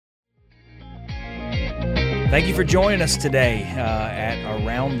Thank you for joining us today at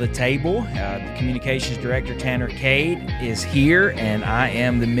Around the Table. The Communications Director, Tanner Cade, is here, and I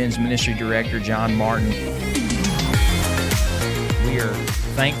am the Men's Ministry Director, John Martin. We are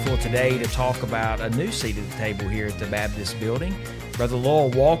thankful today to talk about a new seat at the table here at the Baptist Building. Brother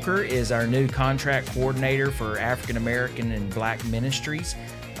Lowell Walker is our new contract coordinator for African American and Black Ministries.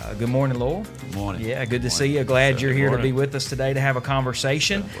 Good morning, Lowell. Good morning. Yeah, good to see you. Glad you're here to be with us today to have a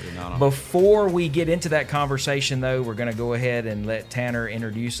conversation. Before we get into that conversation, though, we're going to go ahead and let Tanner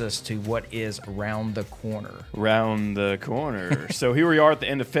introduce us to what is Around the Corner. Around the corner. So here we are at the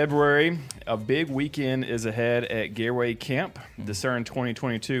end of February. A big weekend is ahead at Gateway Camp. Discern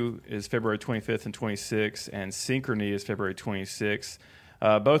 2022 is February 25th and 26th, and Synchrony is February 26th.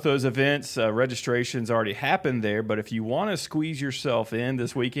 Both those events, registrations already happened there, but if you want to squeeze yourself in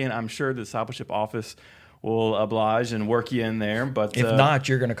this weekend, I'm sure the discipleship office will oblige and work you in there. But if not,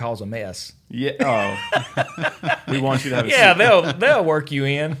 you're going to cause a mess. Yeah. Oh, we want you to have a seat. They'll work you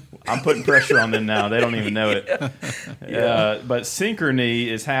in. I'm putting pressure on them now. They don't even know it. But Synchrony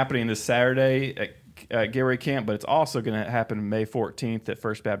is happening this Saturday at Gateway Camp, but it's also going to happen May 14th at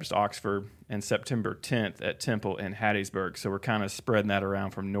First Baptist Oxford and September 10th at Temple in Hattiesburg. So we're kind of spreading that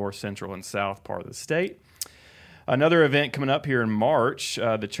around from north, central, and south part of the state. Another event coming up here in March,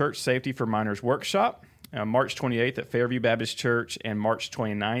 the Church Safety for Minors Workshop, March 28th at Fairview Baptist Church and March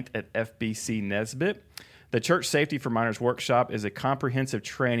 29th at FBC Nesbitt. The Church Safety for Minors Workshop is a comprehensive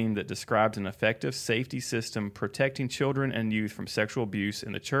training that describes an effective safety system protecting children and youth from sexual abuse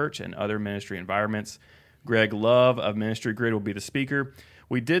in the church and other ministry environments. Greg Love of Ministry Grid will be the speaker.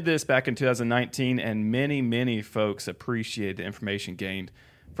 We did this back in 2019, and many, many folks appreciate the information gained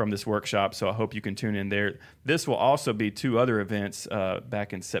from this workshop, so I hope you can tune in there. This will also be two other events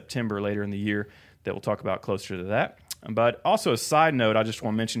back in September later in the year that we'll talk about closer to that. But also a side note I just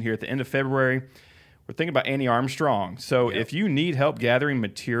want to mention here at the end of February, we're thinking about Annie Armstrong. So if you need help gathering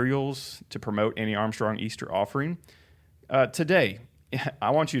materials to promote Annie Armstrong Easter offering, today,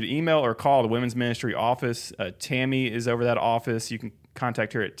 I want you to email or call the Women's Ministry office. Tammy is over that office. You can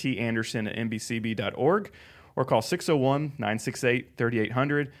contact her at tanderson@nbcb.org or call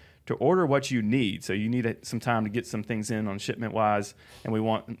 601-968-3800 to order what you need. So you need some time to get some things in on shipment-wise, and we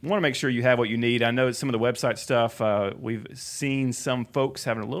want to make sure you have what you need. I know some of the website stuff, we've seen some folks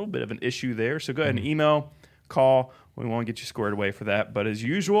having a little bit of an issue there. So go ahead and email, call. We want to get you squared away for that. But as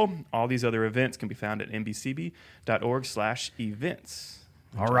usual, all these other events can be found at nbcb.org/events.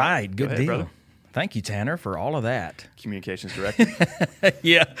 All right, good ahead, deal. Brother. Thank you, Tanner, for all of that. Communications Director.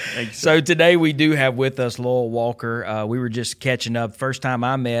 Yeah. Thank you, So today we do have with us Lowell Walker. We were just catching up. First time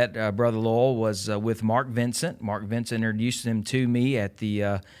I met Brother Lowell was with Mark Vincent. Mark Vincent introduced him to me at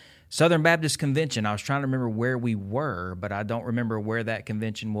the Southern Baptist Convention. I was trying to remember where we were, but I don't remember where that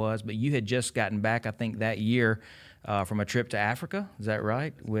convention was. But you had just gotten back, I think, that year from a trip to Africa. Is that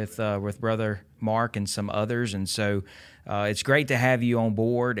right? With Brother Mark and some others. And so it's great to have you on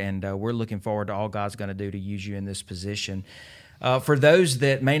board, and we're looking forward to all God's going to do to use you in this position. For those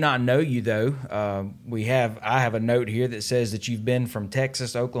that may not know you, though, I have a note here that says that you've been from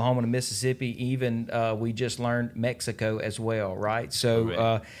Texas, Oklahoma, to Mississippi, even we just learned Mexico as well, right?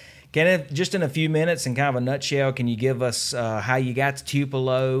 So just in a few minutes, in kind of a nutshell, can you give us how you got to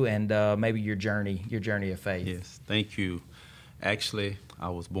Tupelo and maybe your journey of faith? Yes, thank you. Actually, I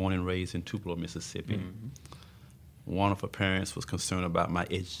was born and raised in Tupelo, Mississippi. Mm-hmm. One of our parents was concerned about my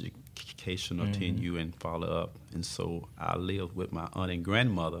educational tenure and follow-up, and so I lived with my aunt and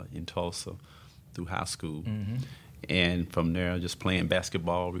grandmother in Tulsa through high school. Mm-hmm. And from there, just playing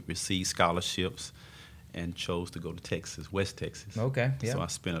basketball, we received scholarships and chose to go to Texas, West Texas. Okay, yeah. So I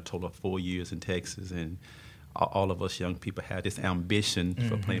spent a total of 4 years in Texas, and all of us young people had this ambition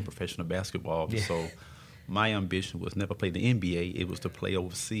for playing professional basketball. Yeah. So my ambition was never play the NBA. It was to play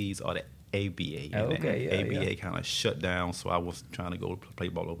overseas or the ABA. And the ABA kind of shut down, so I was trying to go play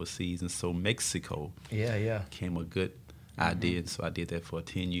ball overseas. And so Mexico came a good idea. And so I did that for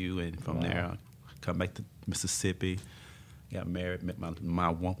 10 years, and from there I come back to Mississippi. Got married, met my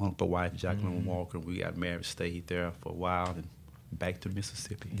wonderful wife, Jacqueline Walker. We got married, stayed there for a while, and back to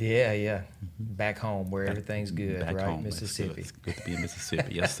Mississippi. Yeah, yeah. Mm-hmm. Back home where everything's good, back right? Home, Mississippi. It's good to be in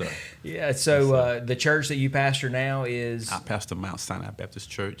Mississippi, yes, sir. Yeah, so the church that you pastor now is? I pastor Mount Sinai Baptist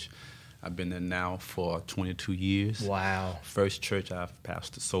Church. I've been there now for 22 years. Wow. First church I've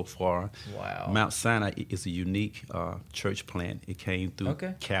pastored so far. Wow. Mount Sinai is a unique church plant. It came through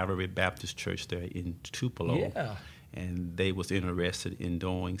Calvary Baptist Church there in Tupelo. Yeah. and they was interested in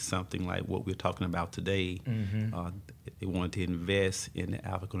doing something like what we're talking about today. They wanted to invest in the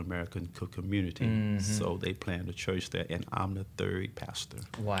African American community, so they planned a church there, and I'm the third pastor.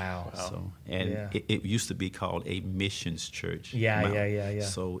 Wow. So, and it used to be called a missions church. Yeah.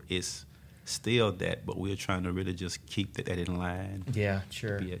 So it's still that, but we're trying to really just keep that in line. Yeah,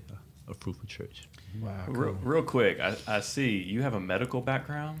 sure. To be a fruitful church. Wow. Cool. Real quick, I see you have a medical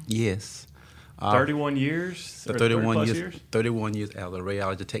background. Yes. 31 years? Or 31 years? years. 31 years as a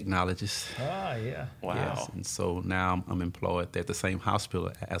radiology technologist. Ah, yeah. Wow. Yes. And so now I'm employed at the same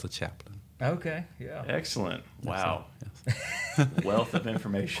hospital as a chaplain. Okay. Yeah. Excellent. Wow. Yes. Wealth of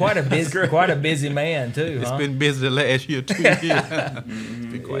information. Quite a busy man too. It's huh? been busy the last year, 2 years.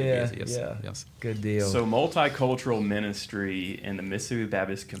 It's been quite busy. Yes. Yeah. Yes. Good deal. So Multicultural Ministry in the Mississippi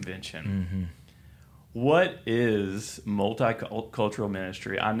Baptist Convention. What is Multicultural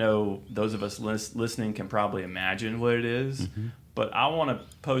Ministry? I know those of us listening can probably imagine what it is, but I want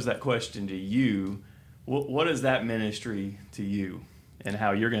to pose that question to you. What is that ministry to you, and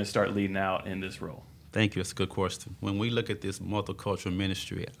how you're going to start leading out in this role? Thank you. That's a good question. When we look at this multicultural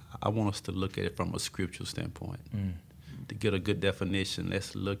ministry, I want us to look at it from a scriptural standpoint. To get a good definition,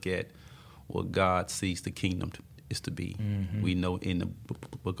 let's look at what God sees the kingdom is to be. We know in the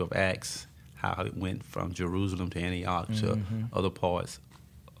book of Acts how it went from Jerusalem to Antioch to other parts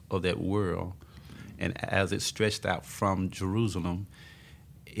of that world. And as it stretched out from Jerusalem,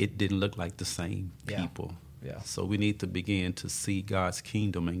 it didn't look like the same people. Yeah. So we need to begin to see God's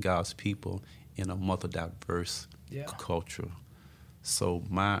kingdom and God's people in a multi-diverse culture. So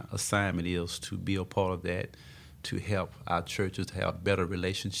my assignment is to be a part of that, to help our churches to have better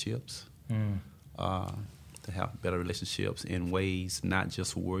relationships, to have better relationships in ways not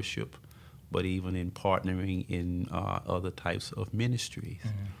just worship, but even in partnering in other types of ministries.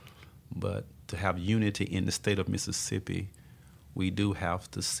 But to have unity in the state of Mississippi, we do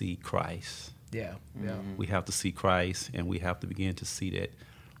have to see Christ. Yeah. We have to see Christ, and we have to begin to see that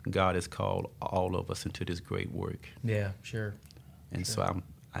God has called all of us into this great work. Yeah, sure. And so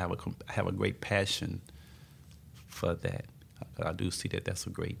I have a great passion for that. I do see that that's a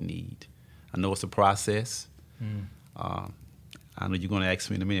great need. I know it's a process. I know you're going to ask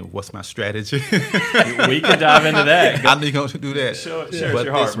me in a minute, what's my strategy? We can dive into that. I know you're going to do that. Sure, but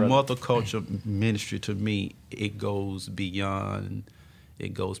your heart, this brother. multicultural ministry, to me, it goes beyond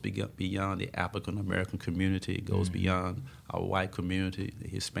the African American community. It goes beyond our white community, the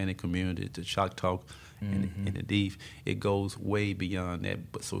Hispanic community, the Choctaw, and the Deaf. It goes way beyond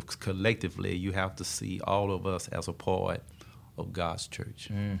that. But so collectively, you have to see all of us as a part of God's church.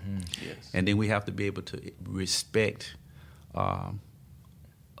 Yes. And then we have to be able to respect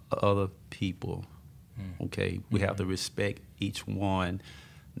other people. Okay, we have to respect each one,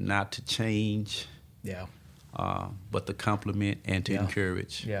 not to change, but to compliment and to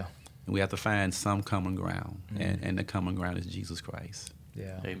encourage. Yeah. And we have to find some common ground, and the common ground is Jesus Christ.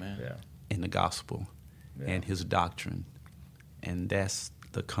 Yeah. Amen. Yeah. And the gospel and his doctrine, and that's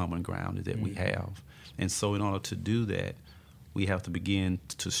the common ground that we have. And so in order to do that, we have to begin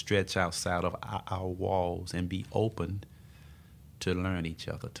to stretch outside of our walls and be open to learn each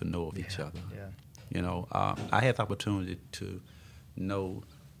other, to know of each other. Yeah. You know, I had the opportunity to know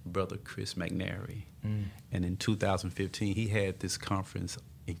Brother Chris McNary, and in 2015 he had this conference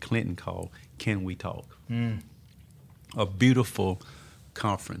in Clinton called Can We Talk? A beautiful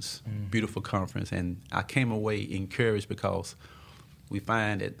conference, and I came away encouraged because we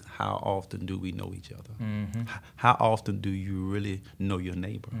find that how often do we know each other? How often do you really know your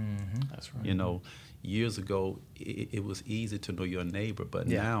neighbor? That's right. You know, years ago, it was easy to know your neighbor, but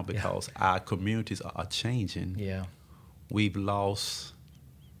now because our communities are changing, we've lost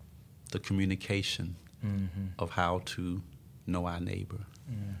the communication of how to know our neighbor.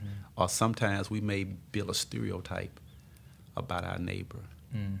 Or sometimes we may build a stereotype about our neighbor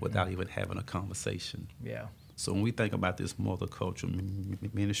without even having a conversation. Yeah. So when we think about this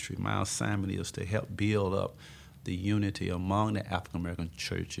multicultural ministry, my assignment is to help build up the unity among the African American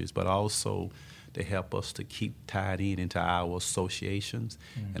churches, but also to help us to keep tied into our associations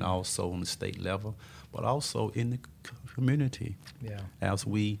and also on the state level, but also in the community. Yeah. As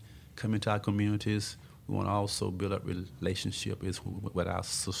we come into our communities, we want to also build up relationships with our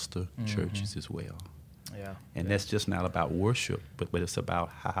sister churches as well. Yeah. And that's just not about worship, but it's about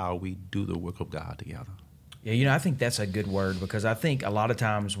how we do the work of God together. Yeah, you know, I think that's a good word, because I think a lot of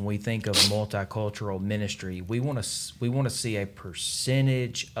times when we think of multicultural ministry, we want to see a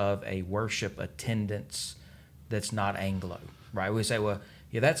percentage of a worship attendance that's not Anglo, right? We say, well,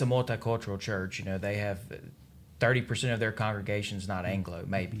 yeah, that's a multicultural church. You know, they have 30% of their congregation is not Anglo,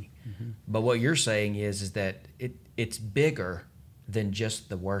 maybe. But what you're saying is that it's bigger than just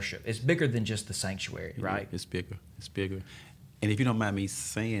the worship. It's bigger than just the sanctuary, right? It's bigger. It's bigger. And if you don't mind me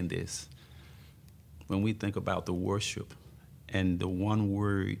saying this, when we think about the worship, and the one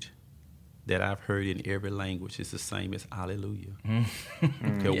word that I've heard in every language is the same as hallelujah.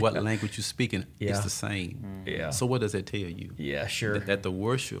 What language you're speaking, it's the same. So what does that tell you? Yeah, sure. That the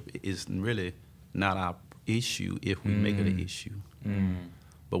worship is really not our issue if we make it an issue.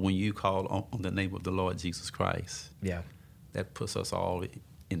 But when you call on the name of the Lord Jesus Christ, that puts us all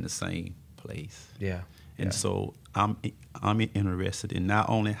in the same place. And so I'm interested in not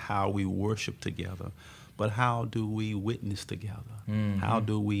only how we worship together, but how do we witness together? How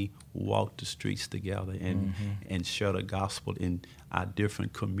do we walk the streets together and share the gospel in our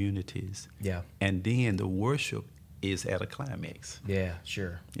different communities? And then the worship is at a climax. You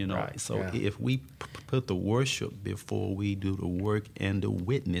know, if we put the worship before we do the work and the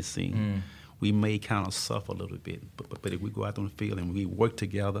witnessing, we may kind of suffer a little bit. But if we go out on the field and we work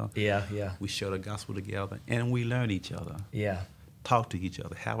together, we share the gospel together, and we learn each other. Talk to each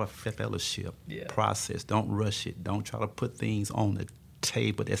other, have a fellowship process. Don't rush it. Don't try to put things on the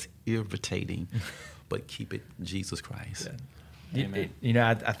table that's irritating, but keep it Jesus Christ. Amen. You know,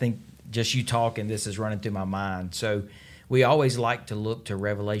 I think just you talking, this is running through my mind. So we always like to look to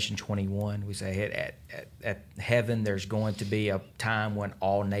Revelation 21. We say at heaven there's going to be a time when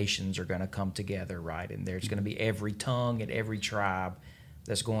all nations are going to come together, right? And there's going to be every tongue and every tribe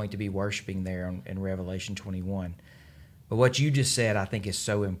that's going to be worshiping there in Revelation 21. But what you just said, I think, is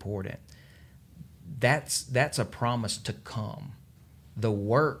so important. That's a promise to come. The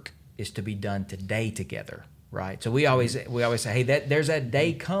work is to be done today together, right? So we always say, hey, there's that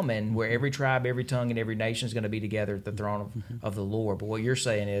day coming where every tribe, every tongue, and every nation is going to be together at the throne of the Lord. But what you're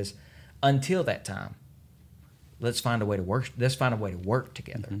saying is, until that time, let's find a way to work. Let's find a way to work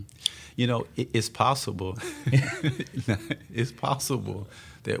together. You know, it's possible. It's possible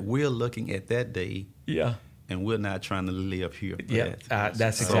that we're looking at that day. And we're not trying to live here. That's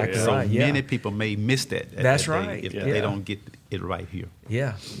exactly right. So many people may miss that. That's that right. If they don't get it right here.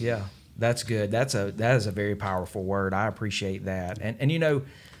 That's good. That is a very powerful word. I appreciate that. And you know,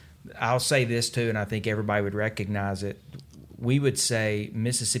 I'll say this too, and I think everybody would recognize it. We would say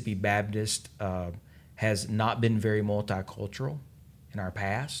Mississippi Baptist has not been very multicultural in our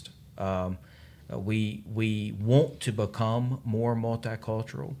past. We want to become more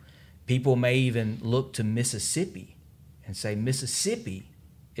multicultural. People may even look to Mississippi and say Mississippi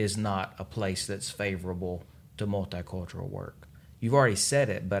is not a place that's favorable to multicultural work. You've already said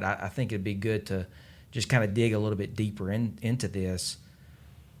it, but I think it'd be good to just kind of dig a little bit deeper into this.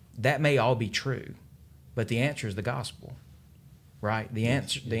 That may all be true, but the answer is the gospel, right? The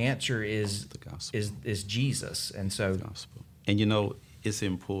answer is the gospel. is Jesus, and so. The gospel. And you know, it's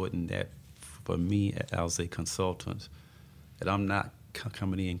important that for me as a consultant, that I'm not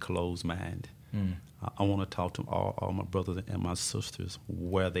coming in closed mind. I want to talk to all my brothers and my sisters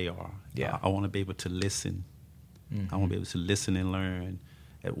where they are. I want to be able to listen. I want to be able to listen and learn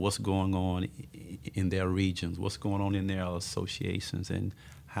at what's going on in their regions, what's going on in their associations, and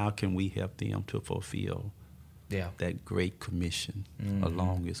how can we help them to fulfill that great commission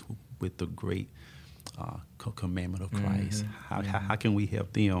along with the great commandment of Christ. How can we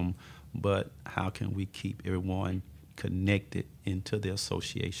help them, but how can we keep everyone connected into the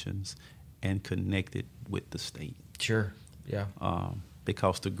associations and connected with the state? Sure,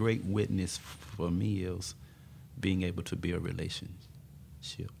 because the great witness for me is being able to build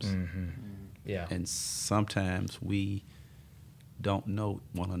relationships. And sometimes we don't know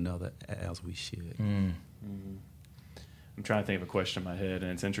one another as we should. I'm trying to think of a question in my head,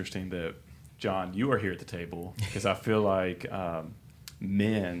 and it's interesting that, John, you are here at the table because I feel like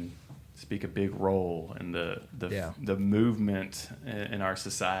men speak a big role in the movement in our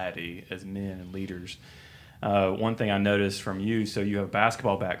society as men and leaders. One thing I noticed from you, so you have a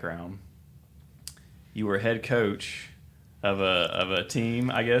basketball background. You were head coach of a team,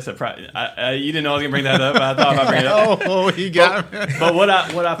 I guess. You didn't know I was going to bring that up, but I thought I'd bring it up. Oh, he got me. But what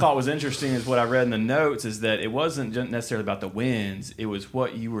I thought was interesting is what I read in the notes is that it wasn't just necessarily about the wins. It was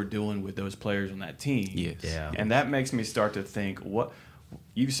what you were doing with those players on that team. Yes. Yeah. And that makes me start to think, what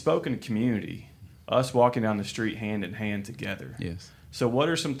you've spoken to community, us walking down the street hand in hand together. Yes. So what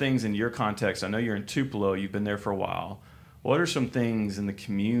are some things in your context? I know you're in Tupelo. You've been there for a while. What are some things in the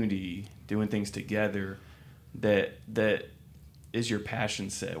community, doing things together, that is your passion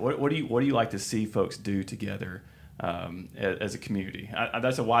set? What do you like to see folks do together as a community?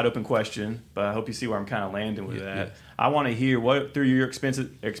 That's a wide open question, but I hope you see where I'm kind of landing with that. Yes. I want to hear what, through your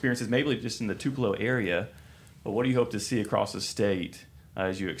experiences, maybe just in the Tupelo area, But what do you hope to see across the state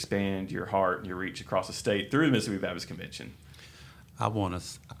as you expand your heart and your reach across the state through the Mississippi Baptist Convention?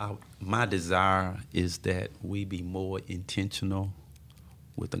 My desire is that we be more intentional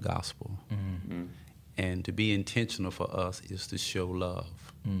with the gospel. Mm-hmm. And to be intentional for us is to show love.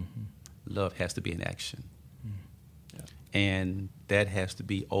 Mm-hmm. Love has to be in action. Mm-hmm. Yeah. And that has to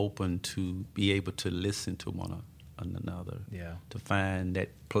be open to be able to listen to one another. Yeah. To find that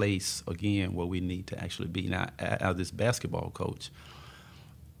place, again, where we need to actually be. Now, as this basketball coach,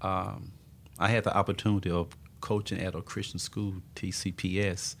 I had the opportunity of coaching at a Christian school,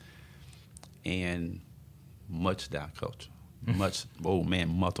 TCPS, and much that culture.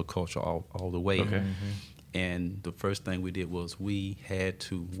 Multicultural all the way. Okay. Mm-hmm. And the first thing we did was we had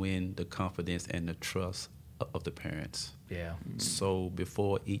to win the confidence and the trust of the parents. Yeah. So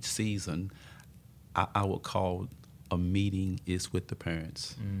before each season, I would call a meeting is with the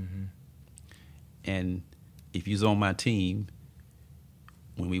parents. Mm-hmm. And if you're on my team,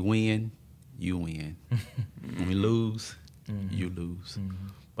 when we win, you win. When we lose, Mm-hmm. you lose. Mm-hmm.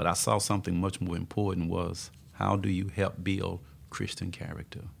 But I saw something much more important was, how do you help build Christian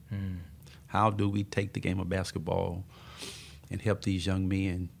character? Mm. How do we take the game of basketball and help these young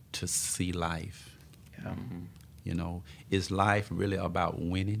men to see life? Yeah. You know, is life really about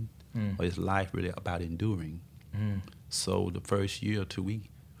winning, or is life really about enduring? So the first year or two,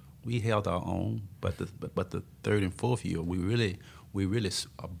 we held our own, but the third and fourth year, we really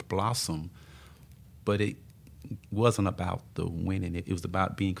blossomed. But it wasn't about the winning. It was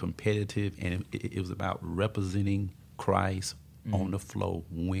about being competitive, and it was about representing Christ on the floor,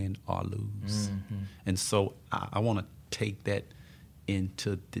 win or lose. Mm-hmm. And so I want to take that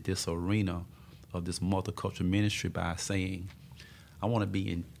into this arena of this multicultural ministry by saying, I want to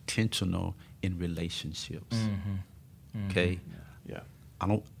be intentional in relationships. Mm-hmm. Mm-hmm. Okay? Yeah. I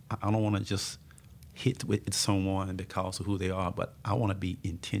don't want to just hit with someone because of who they are, but I want to be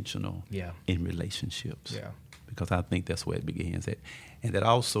intentional Yeah. in relationships. Yeah. Because I think that's where it begins at. And that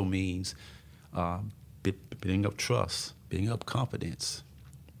also means building up trust, building up confidence,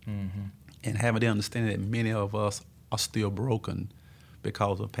 Mm-hmm. and having the understanding that many of us are still broken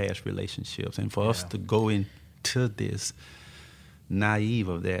because of past relationships. And for us Yeah. to go into this naive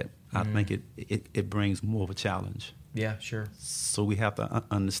of that, I think it brings more of a challenge. Yeah, sure. So we have to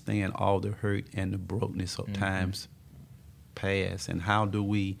understand all the hurt and the brokenness of times past, and how do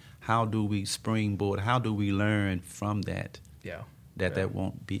we springboard? How do we learn from that? Yeah. That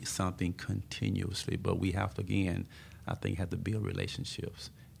won't be something continuously, but we have to, again, I think, have to build relationships,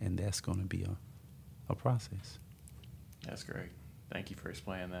 and that's going to be a process. That's great. Thank you for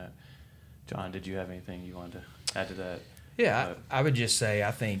explaining that. John, did you have anything you wanted to add to that? Yeah, I would just say,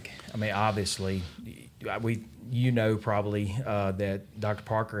 obviously, probably that Dr.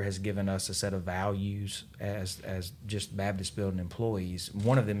 Parker has given us a set of values as just Baptist building employees.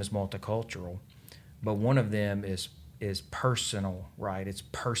 One of them is multicultural, but one of them is personal, right? It's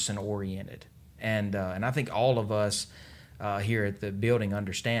person-oriented. And I think all of us here at the building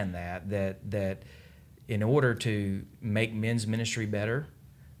understand that in order to make men's ministry better,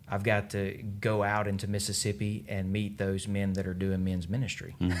 I've got to go out into Mississippi and meet those men that are doing men's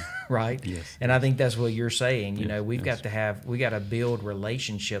ministry, right? Yes. And I think that's what you're saying. You know, we've yes. got to build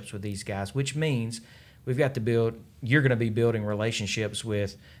relationships with these guys, which means we've got to build. You're going to be building relationships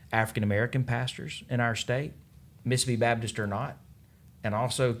with African American pastors in our state, Mississippi Baptist or not, and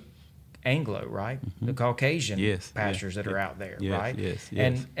also Anglo, right? The Caucasian pastors that are out there, right? Yes.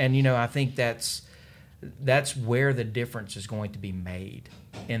 And I think that's where the difference is going to be made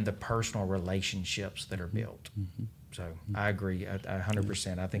in the personal relationships that are built. So I agree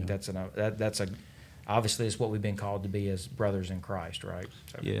 100%. I think that's obviously it's what we've been called to be as brothers in Christ, right?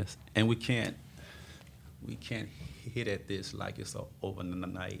 So. Yes, and we can't hit at this like it's an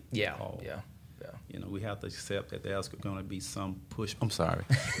overnight call. Yeah. You know, we have to accept that there's going to be some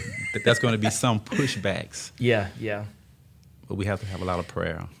that there's going to be some pushbacks. Yeah. But we have to have a lot of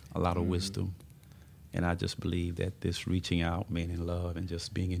prayer, a lot of wisdom. And I just believe that this reaching out, man, in love, and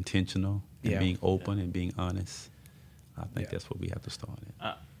just being intentional and being open and being honest, I think that's what we have to start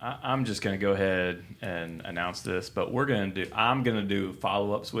at. I'm just going to go ahead and announce this, but I'm going to do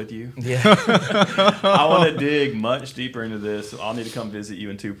follow-ups with you. Yeah. I want to dig much deeper into this. I'll need to come visit you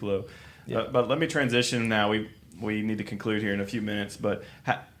in Tupelo. Yeah. But let me transition now. We need to conclude here in a few minutes, but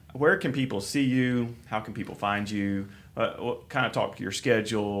where can people see you? How can people find you? Kind of talk to your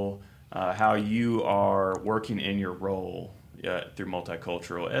schedule, how you are working in your role through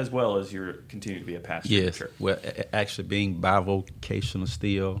Multicultural, as well as you continue to be a pastor. Yes, well, actually being bivocational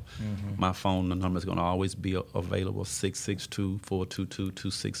still, my phone number is going to always be available,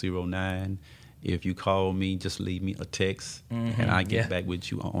 662-422-2609. If you call me, just leave me a text, and I get back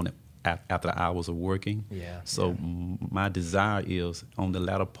with you on it after the hours of working. So my desire is on the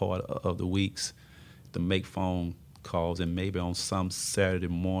latter part of the weeks to make phone calls, and maybe on some Saturday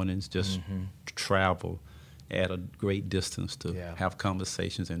mornings just travel at a great distance to have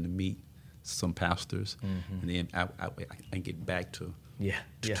conversations and to meet some pastors, and then I get back to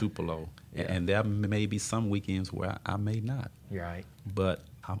Tupelo. And there may be some weekends where I may not. Right. But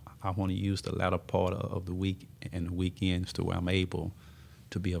I want to use the latter part of the week and the weekends to where I'm able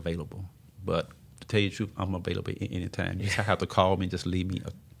to be available. But to tell you the truth, I'm available anytime. You just have to call me and just leave me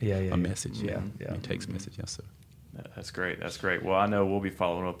a message. A text message. Yes, sir. That's great. That's great. Well, I know we'll be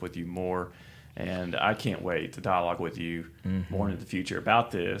following up with you more, and I can't wait to dialogue with you more into the future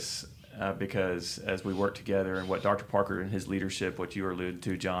about this, because as we work together and what Dr. Parker and his leadership, what you alluded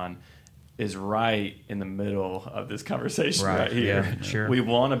to, John, is right in the middle of this conversation right here. Yeah, sure. We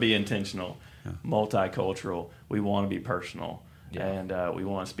want to be intentional, multicultural. We want to be personal. And we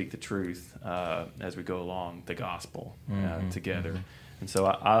want to speak the truth as we go along, the gospel together. And so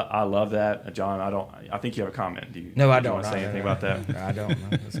I love that, John. I think you have a comment. Do you want to say anything about that? I don't.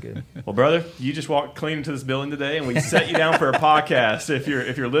 No, that's good. Well, brother, you just walked clean into this building today, and we set you down for a podcast. If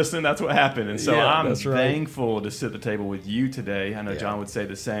you're listening, that's what happened. And so I'm thankful to sit at the table with you today. I know John would say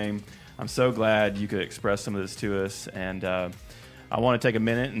the same. I'm so glad you could express some of this to us, and I want to take a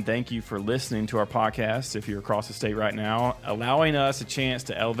minute and thank you for listening to our podcast. If you're across the state right now, allowing us a chance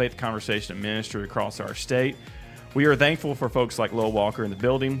to elevate the conversation of ministry across our state. We are thankful for folks like Lowell Walker in the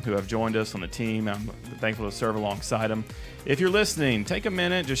building who have joined us on the team. I'm thankful to serve alongside them. If you're listening, take a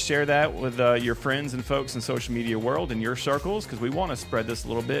minute, just share that with your friends and folks in social media world and your circles, because we want to spread this a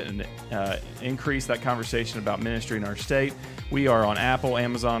little bit and increase that conversation about ministry in our state. We are on Apple,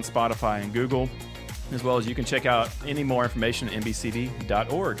 Amazon, Spotify, and Google, as well as you can check out any more information at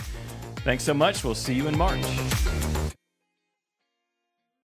mbcd.org. Thanks so much. We'll see you in March.